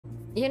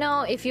you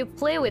know, if you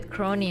play with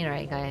Kronii,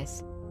 right,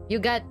 guys, you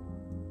got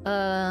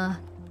a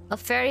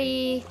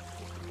very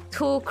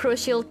two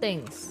crucial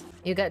things.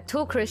 You got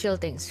two crucial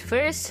things.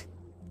 First,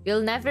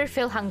 you'll never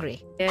feel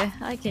hungry. Yeah,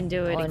 I can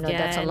do it again. Oh no,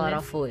 that's a lot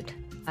of food.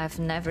 I've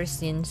never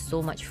seen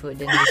so much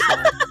food in this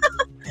one.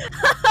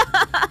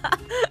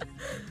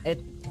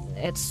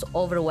 It's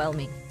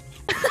overwhelming.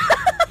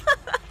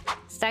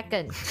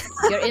 Second,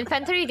 your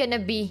inventory gonna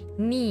be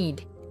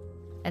neat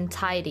and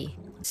tidy.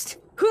 Let's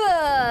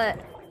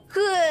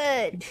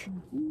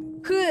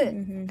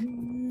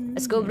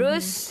go,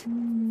 Bruce.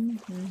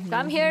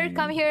 Come here,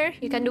 come here.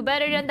 You can do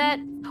better than that.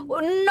 Oh,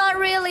 not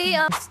really.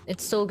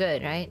 It's so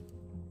good, right?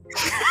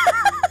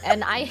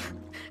 and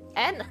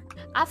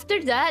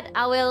after that,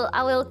 I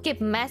will keep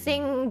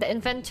messing the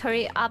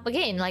inventory up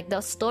again. Like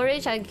the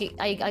storage, I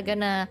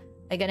gonna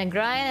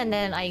grind,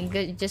 and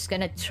then just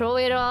gonna throw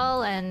it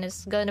all, and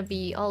it's gonna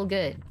be all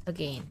good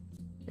again.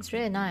 It's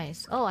really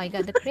nice. Oh, I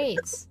got the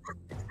crates.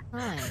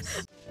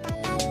 Nice.